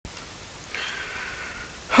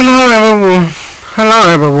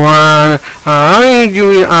Hello everyone. I need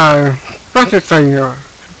you processing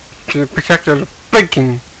to protect the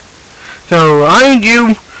baking. So I need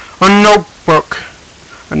you a notebook,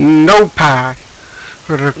 a notepad,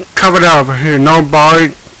 for the cover up here.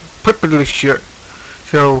 Nobody put this shit.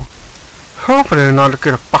 So hopefully not to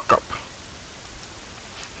get a fuck up.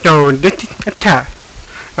 So this is a test.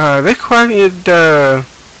 This one is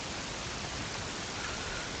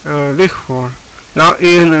this one. Now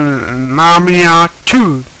in Lemuina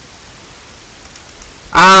 2.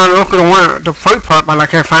 I'm looking at the first part, but I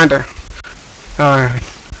can't find it.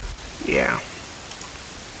 Yeah.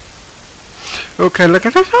 Okay, look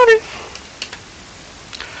at this honey.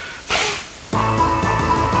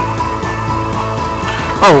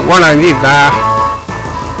 Oh, what I need that.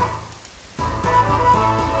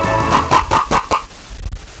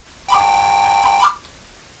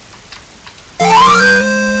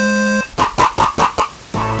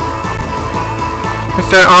 Is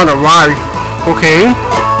that on the right? Okay.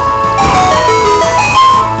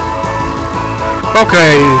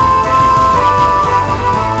 Okay.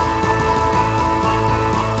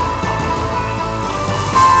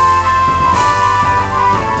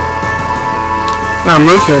 Now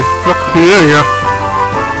Lucy, look here.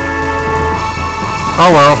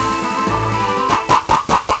 Oh well.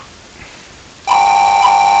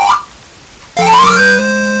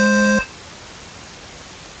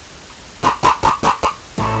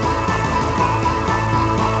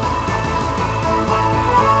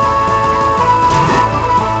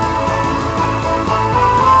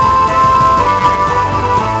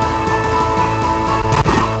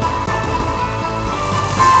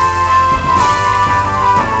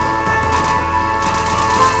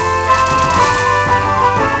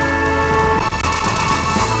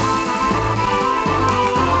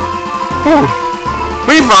 Oh,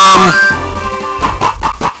 bomb.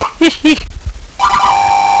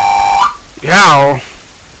 Yeah.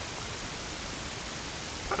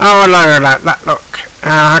 Oh, look at that. Look.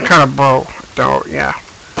 I kind of broke. So, yeah.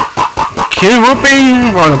 King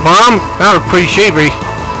whooping for the bomb. That was pretty shapy.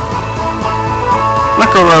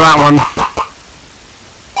 Look over that one.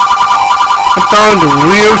 I found the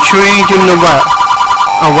real trees in the wet.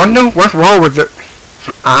 I wonder what's wrong with it.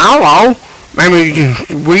 I don't know. Maybe you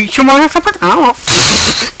can reach someone or something? I don't know.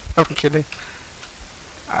 I'm kidding.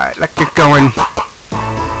 Alright, let's get going.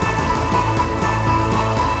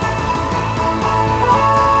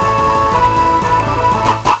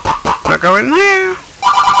 Not going there.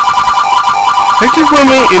 This is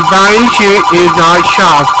woman is buying shit in our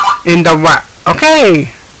shop in the wet. Okay.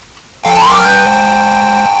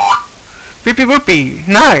 Beepy whoopie.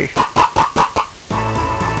 Nice.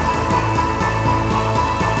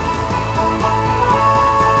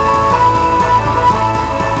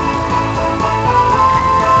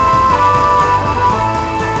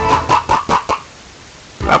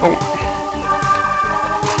 Level.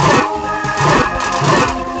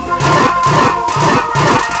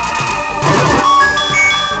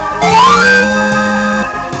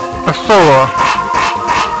 A sword.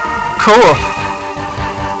 Cool.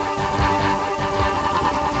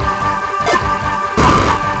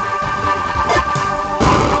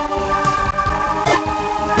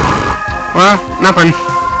 Well, nothing.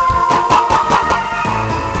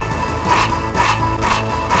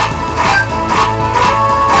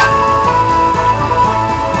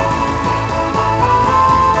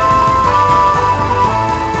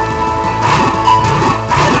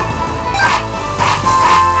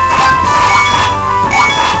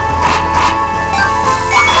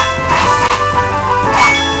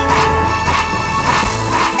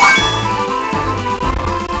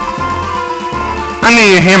 I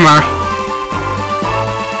need a hammer.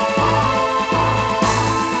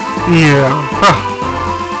 Yeah. Huh.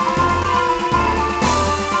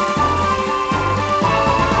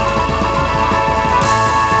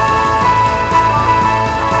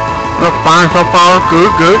 Look fine so far.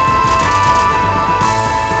 Good.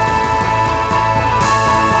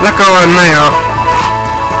 Let's go in there.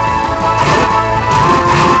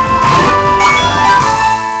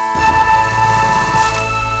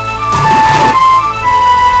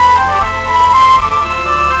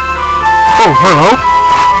 Oh, hello.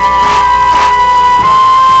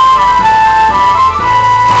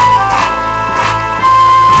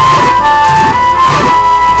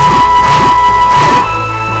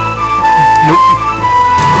 Nope.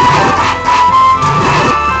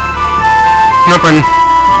 Nothing.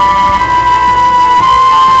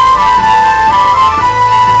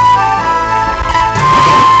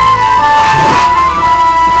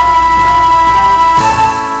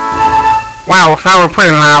 Wow, that was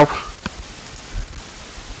pretty loud.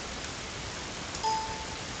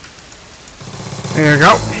 There you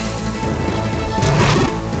go.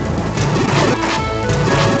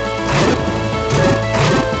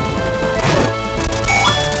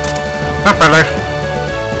 That's better.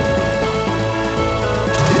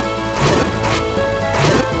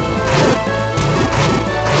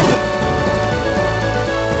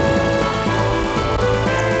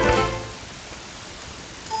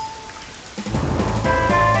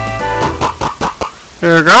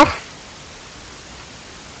 There you go.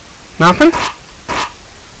 Nothing?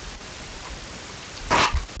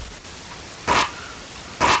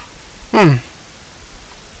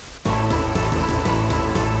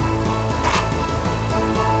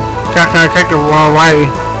 Just gonna take the wrong way.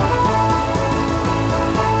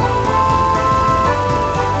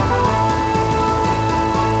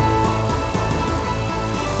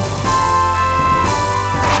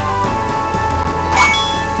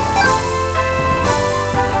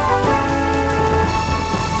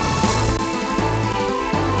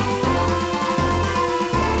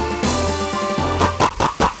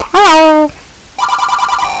 Hello!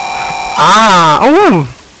 Ah, oh!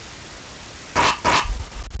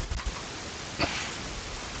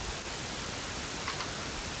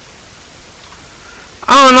 I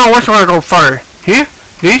don't know which one to go first. Here?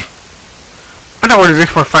 This? I know what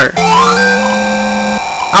this one first.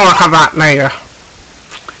 I will come back later.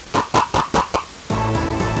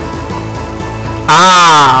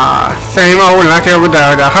 Ah, same old like over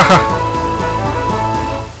there.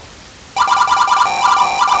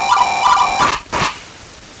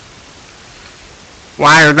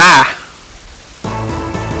 Why is that?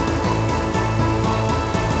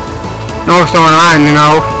 No, it's online, you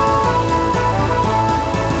know.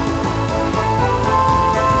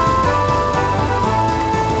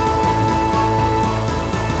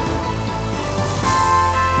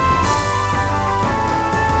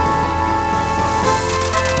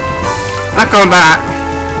 Let's go back.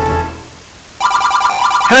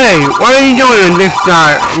 Hey, what are you doing in this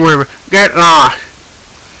river? Get lost.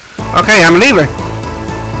 Okay, I'm leaving.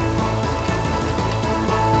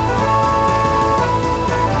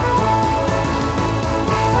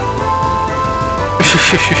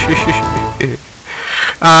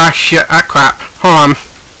 Ah, shit, ah, crap. Hold on.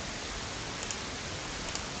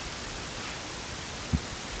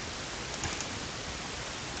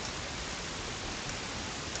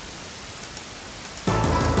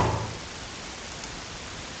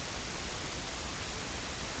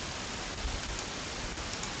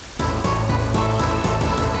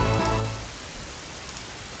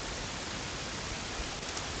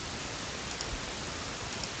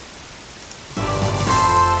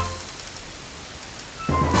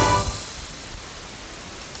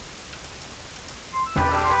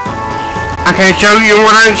 I can show you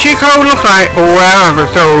what a cheat code looks like or whatever,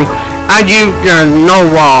 so I use no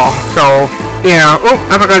wall, so yeah. Oh,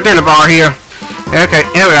 I forgot to dinner bar here. Okay,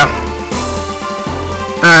 here we go.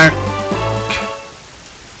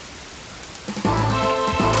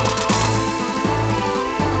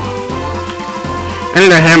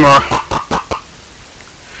 And the hammer.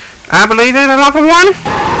 I believe there's another one.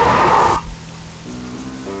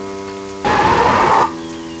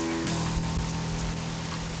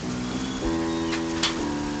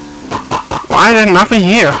 Why is there nothing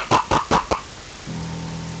here?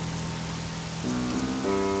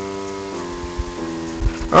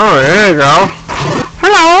 Oh, there you go.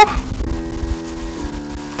 Hello!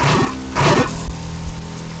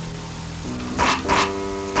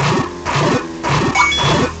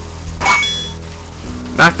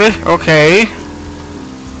 That's it? Okay.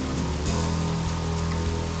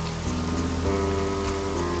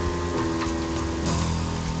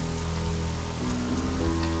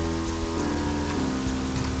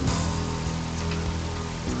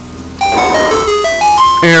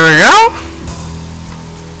 Here we go.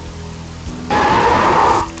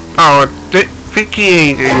 Oh,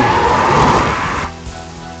 58.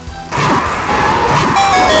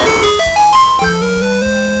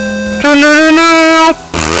 No.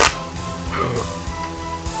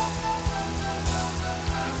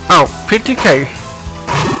 Oh, 50K.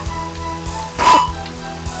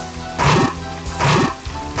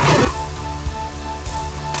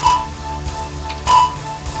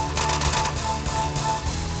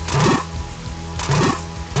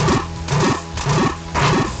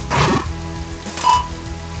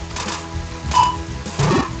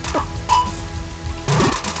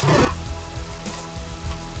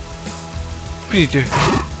 Peter.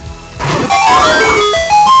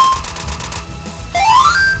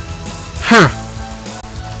 Huh.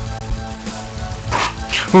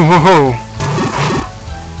 Oh.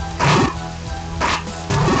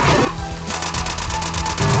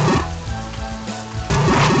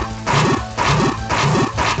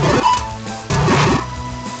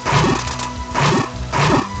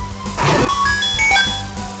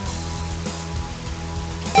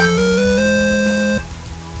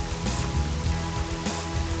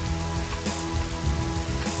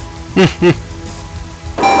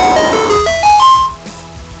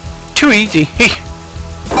 Too easy.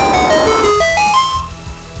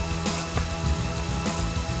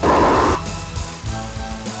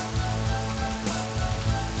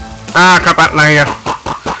 Come back later.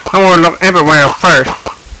 I want to look everywhere first.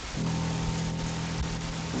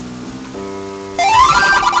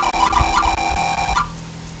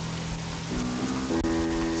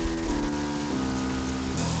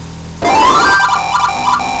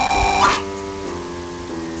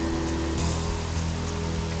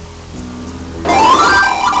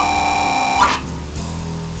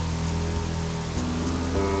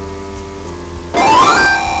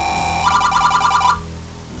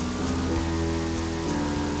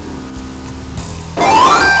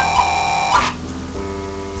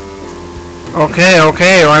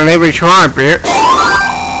 Okay, well, let me try, bitch.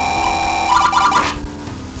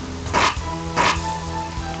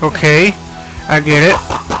 Okay, I get it.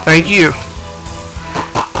 Thank you.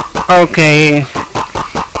 Okay,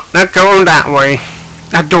 let's go that way.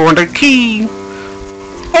 That door, the key.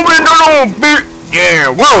 Open the door, bitch. Yeah,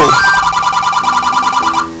 whoa.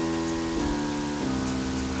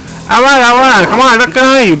 Alright, come on, let's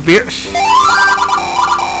go, you bitch.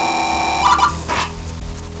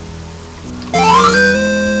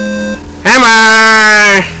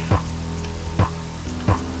 Hammer!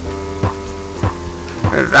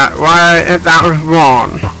 Is that why that was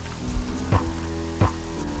wrong?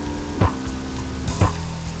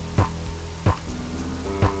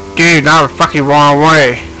 Dude, that was fucking wrong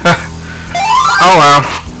way. Oh well.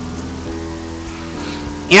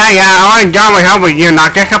 Yeah, I ain't done with helping you now.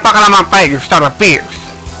 Get the fuck out of my face, you son of a bitch.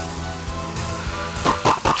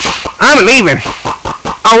 I'm leaving.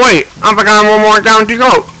 Oh wait, I forgot one more down to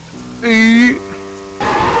go.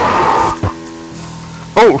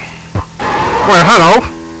 Oh. Well,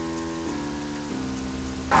 hello.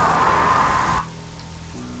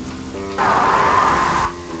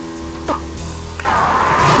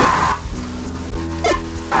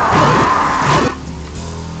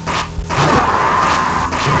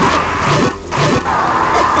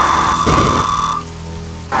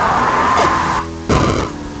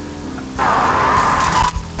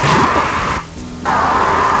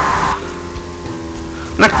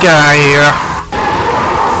 Let's get out of here.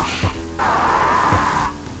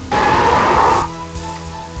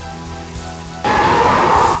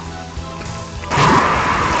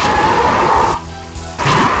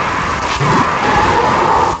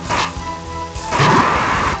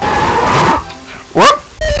 Whoop.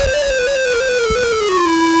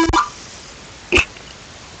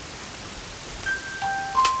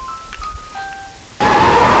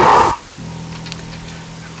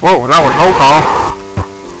 Whoa, that was roll call.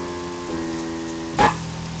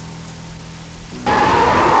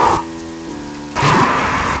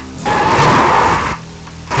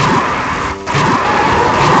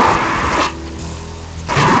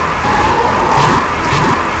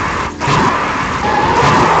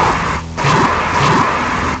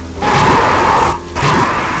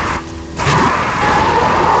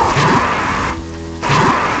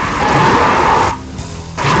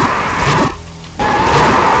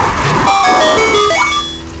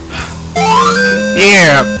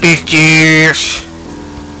 Yeah, bitches.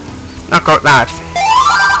 I got that.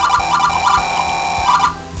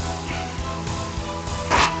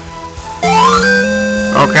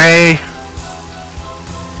 Okay.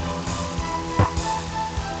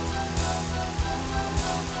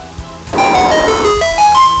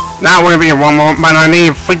 Now we're gonna be one more, but I need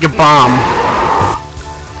a freaking bomb.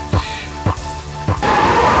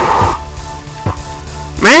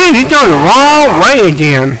 Man, he's going the wrong way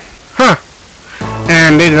again. Huh.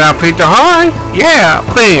 And this is our Pizza Hut. Yeah,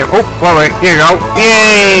 bam. Oh, wait, here you go.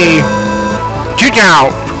 Yay! Two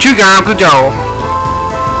down, good job.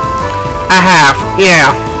 I have,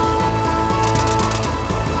 yeah.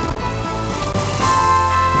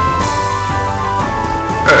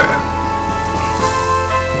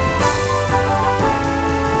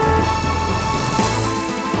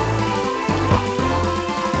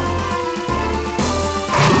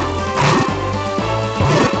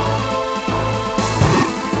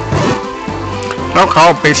 No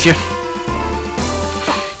call, bitch.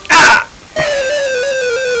 Ah!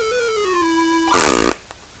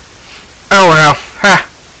 Oh well. Ha.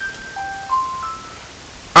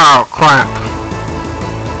 Oh crap.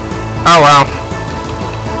 Oh well.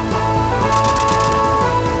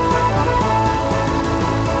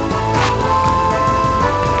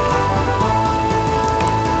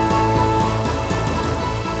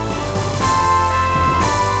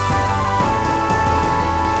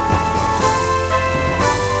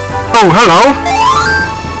 Oh, hello.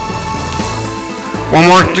 One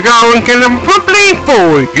more to go and get them properly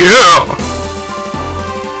full. Yeah.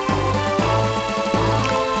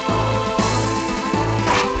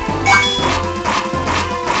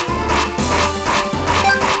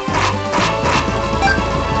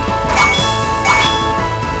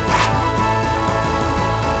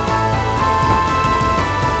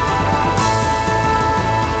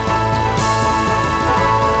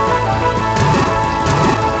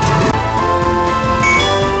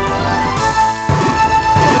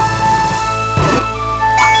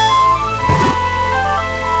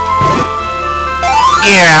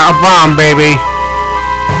 Yeah, a bomb, baby.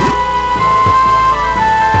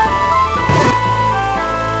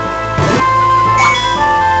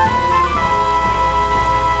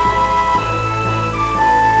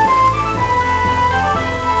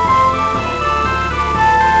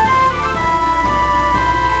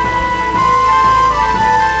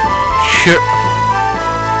 Shit.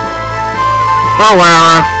 Oh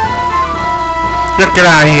well. Let's get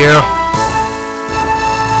out of here.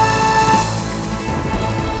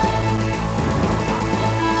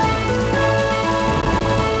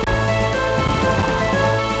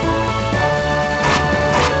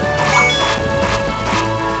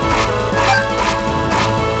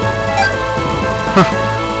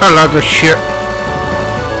 I love this shit.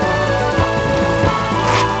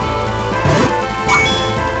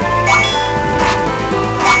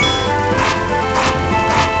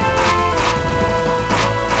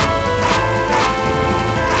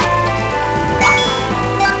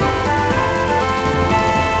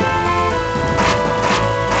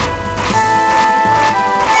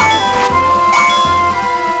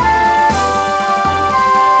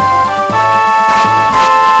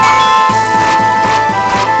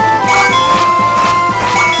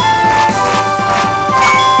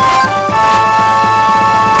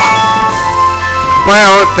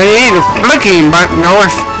 Well, they need a flicking button or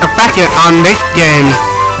effective on this game.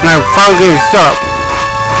 Now, follow this up.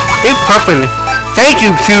 It's perfect. Thank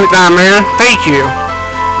you, Suit Man. Thank you.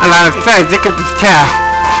 And like I said, look at this cat.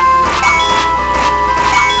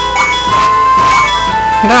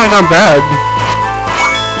 That's not bad.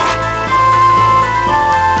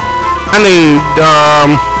 I need,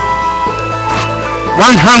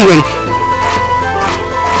 100.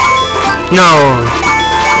 No.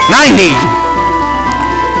 90.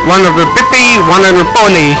 One of the 50, one of the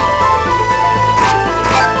 40.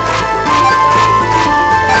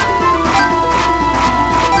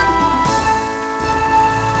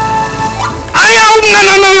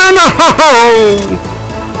 No!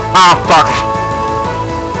 Oh, fuck.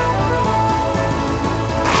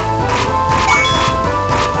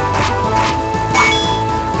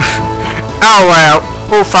 Oh, well.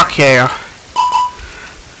 Oh, fuck yeah.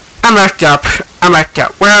 I messed up.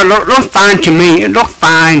 Well, it looks fine to me. It looks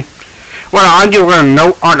fine. Well, I do a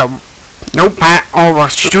note on the notepad over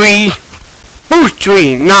street. Full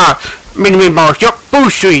street. Nah, mini balls. Yup, full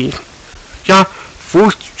street. Yeah,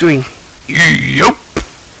 full street. Yup.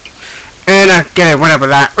 And I get it, whatever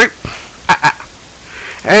that.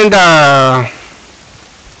 And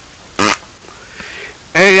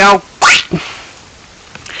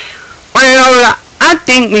well, I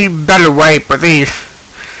think we better wait for these.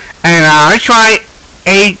 And let's try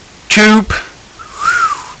a tube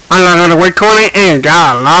on another recording and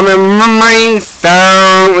got a lot of memory, so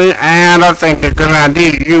and I think it's a good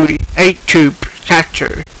idea to use a tube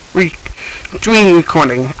capture screen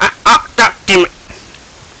recording. God damn it.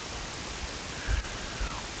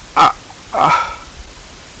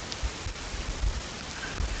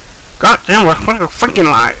 God damn, what a freaking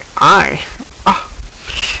lie.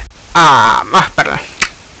 Much better.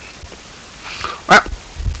 Well,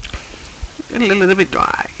 a little bit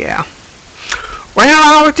dry, yeah.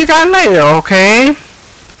 Well, I'll see you guys later, okay?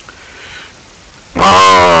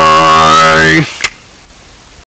 Bye.